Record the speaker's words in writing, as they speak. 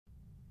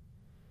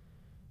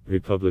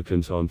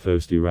Republicans on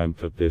Thursday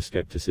ramped up their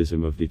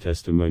skepticism of the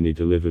testimony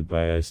delivered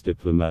by U.S.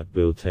 diplomat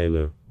Bill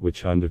Taylor,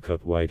 which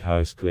undercut White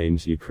House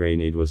claims Ukraine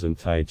aid wasn't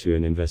tied to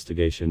an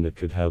investigation that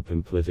could help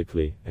him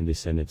politically, and the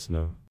Senate's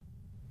no.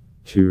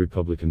 2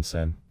 Republicans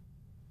said.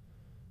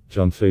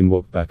 John Thune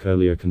walked back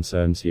earlier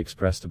concerns he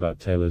expressed about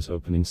Taylor's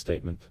opening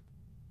statement.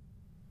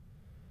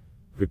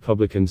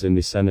 Republicans in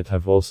the Senate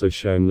have also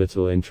shown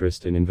little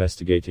interest in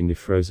investigating the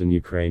frozen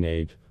Ukraine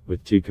aid,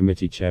 with 2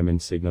 committee chairmen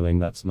signaling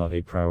that's not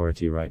a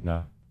priority right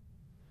now.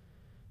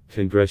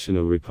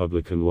 Congressional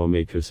Republican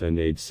lawmakers and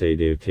aides say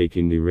they are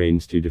taking the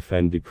reins to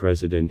defend the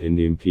president in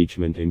the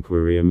impeachment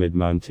inquiry amid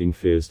mounting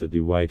fears that the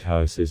White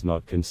House is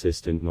not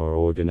consistent nor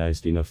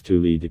organized enough to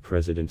lead the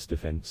president's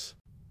defense.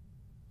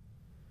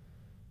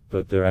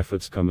 But their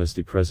efforts come as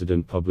the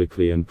president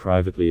publicly and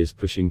privately is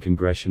pushing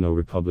congressional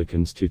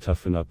Republicans to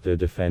toughen up their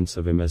defense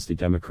of him as the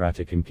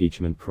Democratic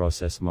impeachment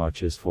process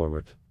marches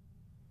forward.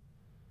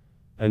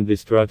 And the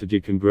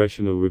strategy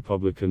congressional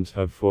Republicans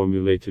have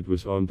formulated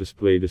was on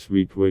display this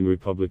week when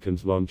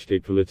Republicans launched a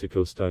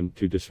political stunt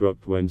to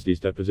disrupt Wednesday's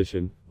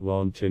deposition,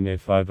 launching a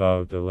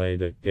 5-hour delay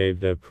that gave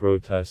their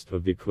protest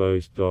of the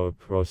closed-door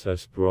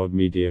process broad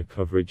media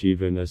coverage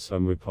even as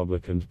some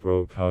Republicans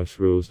broke House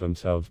rules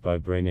themselves by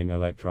bringing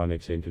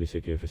electronics into the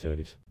secure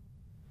facilities.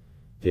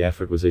 The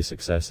effort was a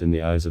success in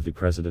the eyes of the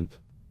president.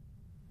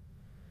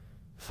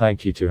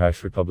 Thank you to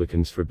House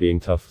Republicans for being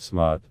tough,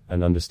 smart,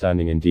 and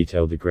understanding in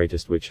detail the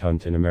greatest witch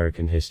hunt in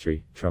American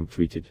history, Trump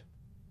tweeted.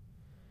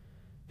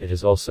 It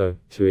has also,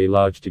 to a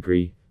large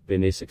degree,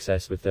 been a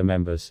success with their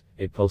members.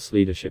 A Pulse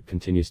leadership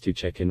continues to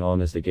check in on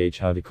as they gauge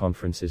how the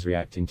conference is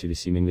reacting to the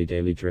seemingly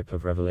daily drip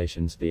of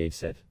revelations, the aide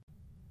said.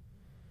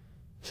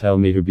 Tell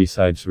me who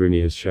besides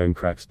Rooney has shown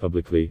cracks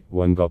publicly,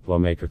 one GOP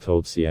lawmaker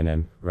told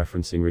CNN,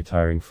 referencing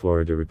retiring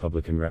Florida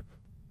Republican Rep.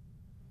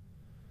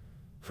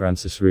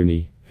 Francis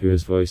Rooney, who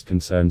has voiced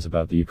concerns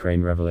about the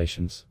Ukraine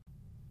revelations.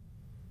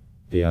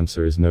 The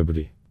answer is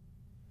nobody.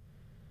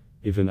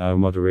 Even our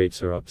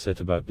moderates are upset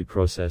about the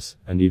process,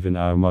 and even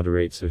our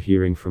moderates are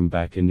hearing from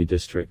back in the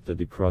district that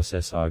the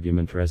process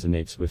argument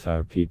resonates with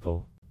our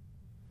people.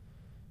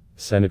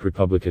 Senate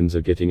Republicans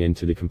are getting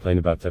into the Complain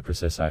About the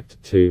Process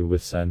Act, too,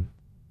 with Sen.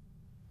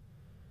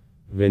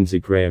 Lindsey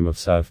Graham of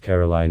South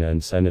Carolina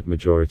and Senate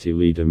Majority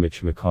Leader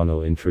Mitch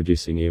McConnell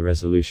introducing a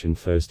resolution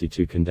Thursday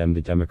to condemn the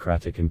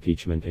Democratic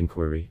impeachment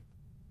inquiry.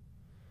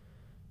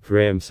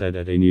 Graham said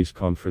at a news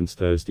conference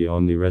Thursday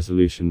on the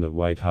resolution that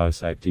White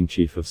House Acting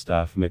Chief of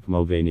Staff Mick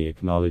Mulvaney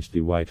acknowledged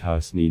the White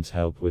House needs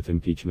help with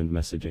impeachment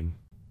messaging.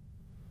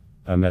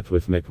 I met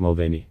with Mick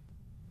Mulvaney.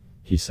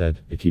 He said,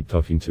 "They keep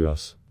talking to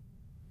us.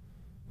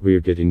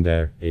 We're getting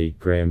there,"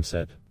 Graham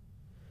said.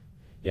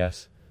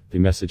 Yes, the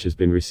message has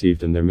been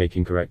received and they're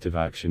making corrective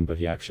action, but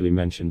he actually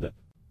mentioned that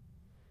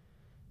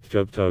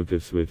Trump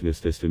targets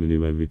witness testimony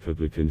when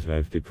Republicans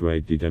have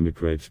deprived the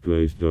Democrats'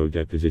 closed-door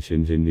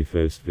depositions in the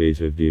first phase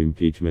of the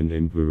impeachment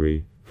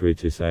inquiry,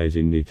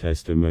 criticizing the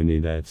testimony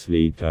that's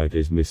leaked out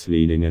as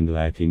misleading and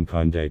lacking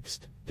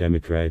context.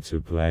 Democrats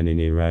are planning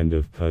a round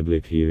of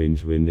public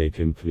hearings when they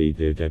complete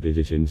their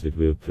depositions that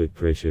will put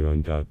pressure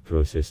on top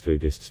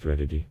process-focused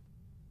strategy.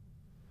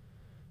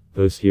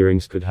 Those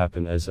hearings could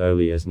happen as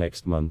early as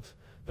next month,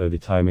 though the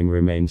timing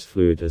remains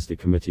fluid as the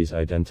committees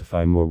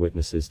identify more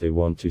witnesses they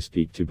want to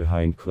speak to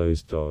behind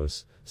closed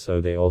doors, so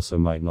they also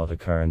might not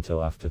occur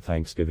until after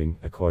Thanksgiving,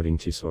 according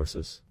to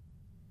sources.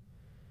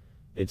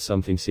 It's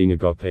something senior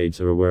GOP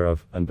aides are aware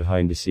of, and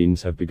behind the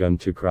scenes have begun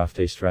to craft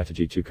a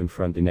strategy to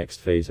confront the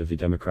next phase of the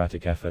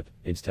Democratic effort,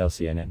 aides tell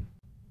CNN.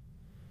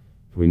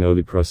 We know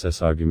the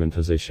process argument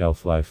has a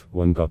shelf life,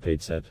 one GOP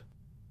aide said.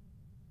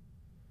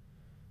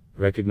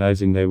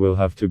 Recognizing they will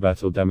have to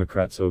battle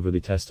Democrats over the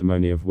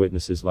testimony of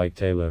witnesses like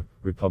Taylor,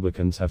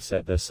 Republicans have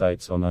set their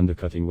sights on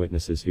undercutting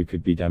witnesses who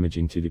could be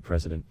damaging to the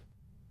president.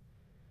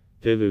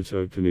 Taylor's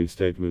opening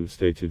statement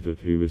stated that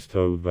he was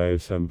told by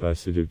his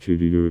ambassador to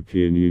the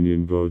European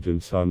Union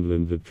Gordon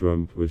Sondland that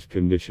Trump was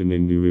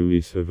conditioning the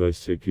release of US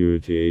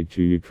security aid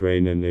to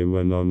Ukraine in a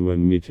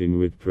one-on-one meeting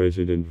with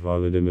President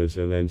Volodymyr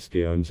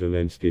Zelensky, on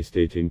Zelensky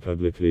stating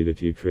publicly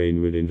that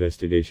Ukraine would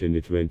investigate the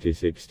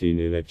 2016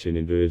 election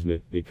into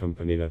Rosneft, the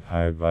company that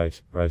hired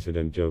Vice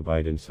President Joe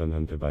Biden's son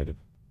Hunter Biden.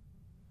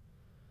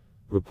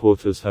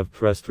 Reporters have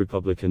pressed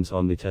Republicans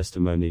on the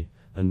testimony,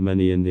 and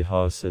many in the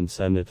House and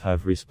Senate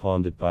have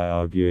responded by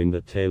arguing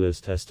that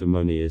Taylor's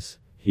testimony is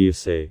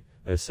hearsay,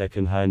 or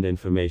second-hand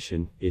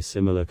information, a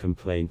similar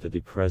complaint that the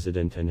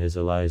president and his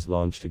allies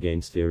launched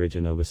against the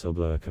original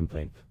whistleblower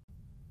complaint.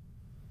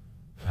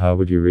 How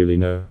would you really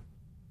know?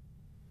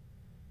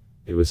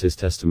 It was his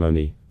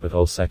testimony, but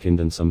all second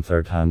and some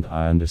third-hand,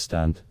 I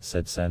understand,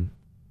 said Sen.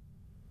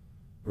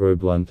 Roy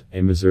Blunt,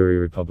 a Missouri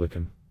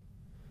Republican.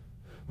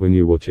 When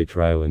you watch a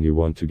trial and you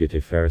want to get a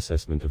fair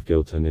assessment of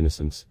guilt and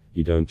innocence,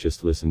 you don't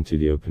just listen to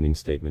the opening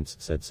statements,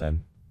 said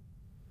Sen.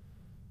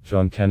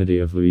 John Kennedy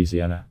of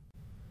Louisiana.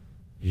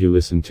 You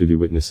listen to the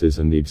witnesses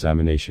and the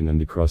examination and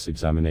the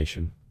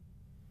cross-examination.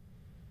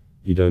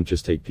 You don't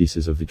just take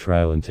pieces of the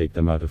trial and take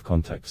them out of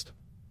context.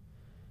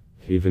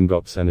 Even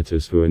GOP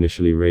senators who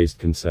initially raised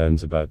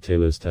concerns about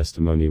Taylor's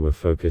testimony were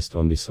focused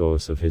on the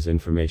source of his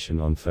information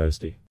on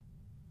Thursday.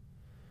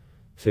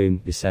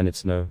 Thune, the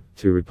Senate's No.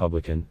 2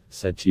 Republican,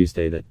 said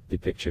Tuesday that the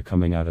picture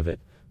coming out of it,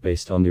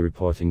 based on the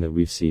reporting that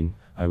we've seen,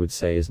 I would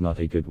say is not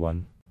a good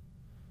one.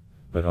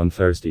 But on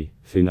Thursday,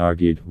 Thune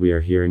argued, we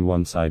are hearing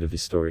one side of the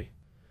story.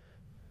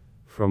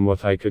 From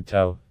what I could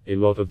tell, a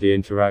lot of the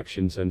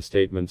interactions and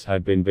statements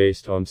had been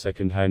based on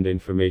second-hand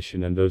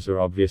information, and those are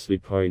obviously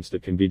points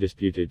that can be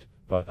disputed,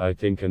 but I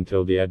think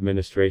until the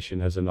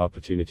administration has an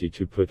opportunity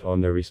to put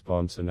on their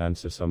response and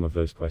answer some of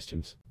those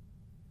questions,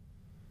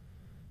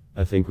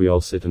 I think we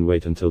all sit and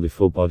wait until the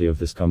full body of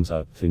this comes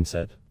out, Thune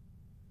said.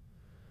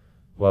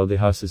 While the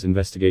House's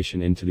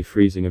investigation into the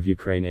freezing of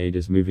Ukraine aid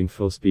is moving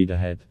full speed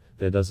ahead,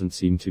 there doesn't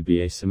seem to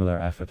be a similar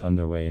effort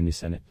underway in the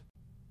Senate.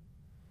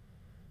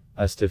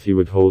 Asked if he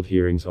would hold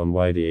hearings on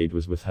why the aid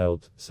was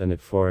withheld,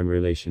 Senate Foreign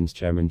Relations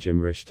Chairman Jim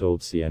Risch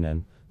told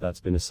CNN, that's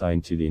been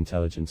assigned to the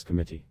Intelligence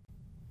Committee.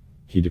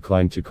 He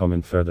declined to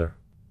comment further.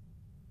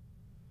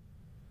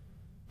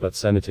 But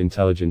Senate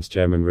Intelligence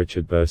Chairman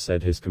Richard Burr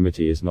said his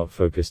committee is not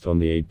focused on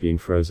the aid being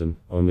frozen,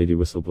 only the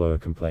whistleblower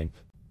complaint.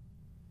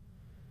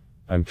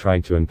 I'm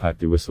trying to unpack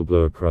the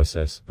whistleblower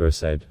process, Burr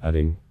said,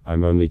 adding,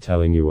 I'm only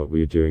telling you what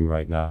we're doing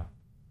right now.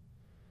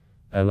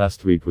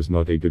 Last week was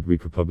not a good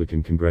week.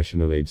 Republican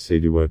congressional aides say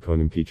the work on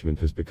impeachment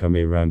has become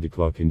a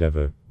round-the-clock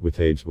endeavor,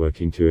 with aides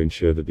working to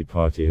ensure that the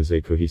party has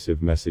a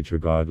cohesive message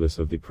regardless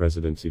of the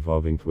president's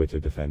evolving Twitter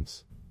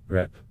defense.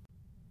 Rep.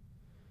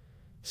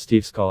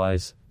 Steve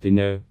Scalise, the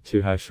No.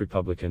 2 House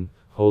Republican,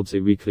 holds a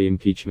weekly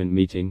impeachment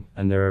meeting,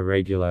 and there are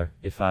regular,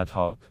 if ad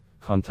hoc,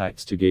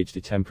 contacts to gauge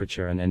the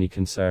temperature and any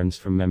concerns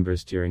from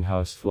members during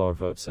House floor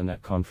votes and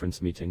at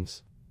conference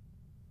meetings.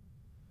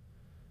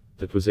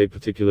 That was a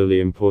particularly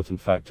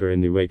important factor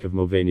in the wake of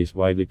Mulvaney's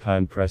widely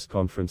panned press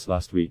conference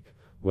last week,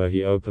 where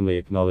he openly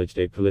acknowledged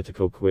a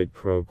political quid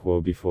pro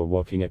quo before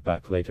walking it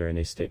back later in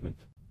a statement.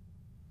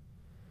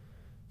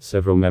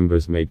 Several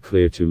members made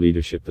clear to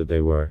leadership that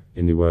they were,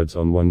 in the words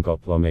on one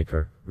GOP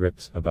lawmaker,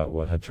 ripped about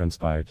what had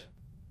transpired.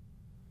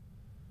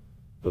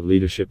 But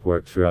leadership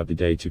worked throughout the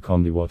day to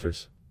calm the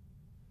waters.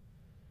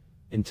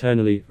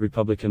 Internally,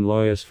 Republican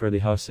lawyers for the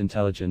House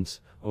Intelligence,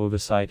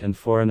 Oversight and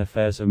Foreign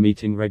Affairs are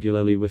meeting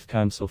regularly with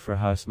counsel for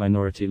House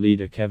Minority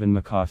Leader Kevin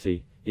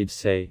McCarthy,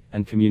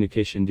 and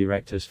communication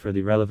directors for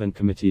the relevant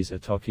committees are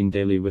talking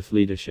daily with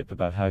leadership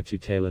about how to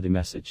tailor the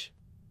message.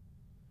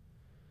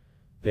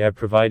 They are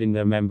providing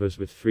their members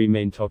with three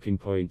main talking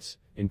points,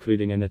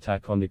 including an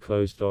attack on the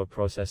closed-door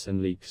process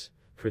and leaks,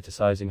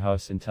 criticizing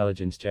House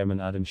Intelligence Chairman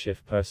Adam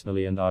Schiff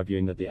personally, and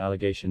arguing that the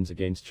allegations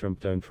against Trump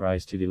don't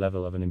rise to the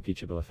level of an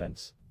impeachable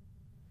offense.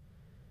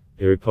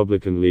 A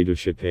Republican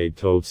leadership aide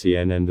told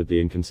CNN that the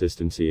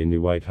inconsistency in the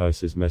White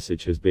House's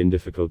message has been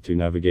difficult to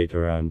navigate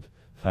around,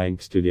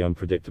 thanks to the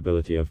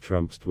unpredictability of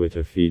Trump's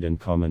Twitter feed and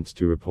comments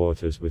to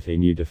reporters, with a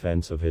new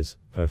defense of his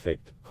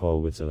perfect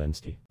call with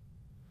Zelensky.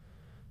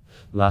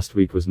 Last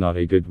week was not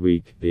a good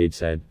week, the aide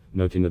said,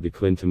 noting that the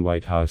Clinton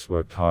White House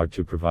worked hard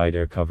to provide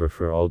air cover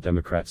for all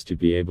Democrats to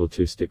be able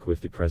to stick with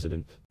the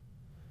president.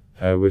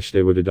 I wish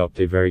they would adopt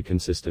a very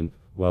consistent,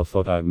 well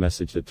thought out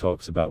message that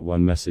talks about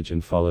one message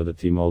and follow the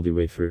theme all the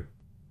way through.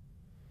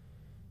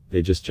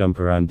 They just jump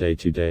around day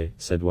to day,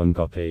 said one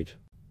GOP aide.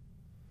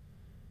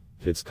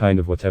 It's kind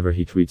of whatever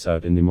he tweets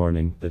out in the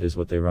morning, that is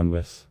what they run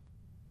with.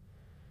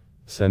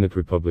 Senate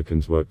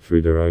Republicans worked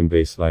through their own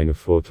baseline of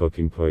 4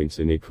 talking points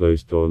in a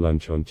closed-door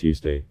lunch on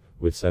Tuesday,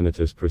 with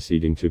senators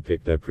proceeding to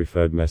pick their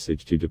preferred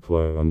message to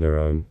deploy on their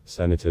own,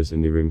 senators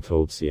in the room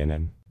told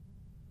CNN.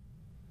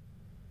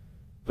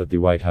 But the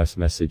White House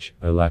message,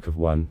 a lack of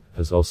one,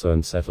 has also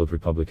unsettled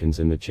Republicans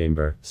in the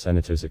chamber,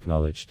 senators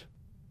acknowledged.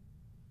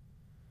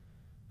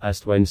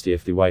 Asked Wednesday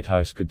if the White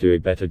House could do a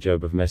better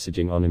job of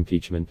messaging on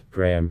impeachment,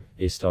 Graham,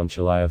 a staunch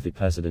ally of the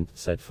president,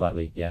 said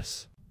flatly,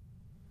 yes.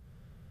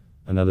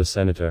 Another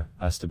senator,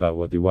 asked about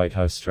what the White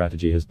House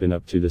strategy has been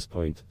up to this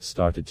point,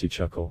 started to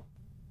chuckle.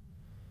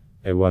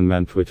 A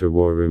one-man Twitter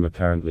war room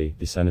apparently,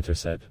 the senator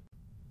said.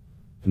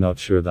 Not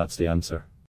sure that's the answer.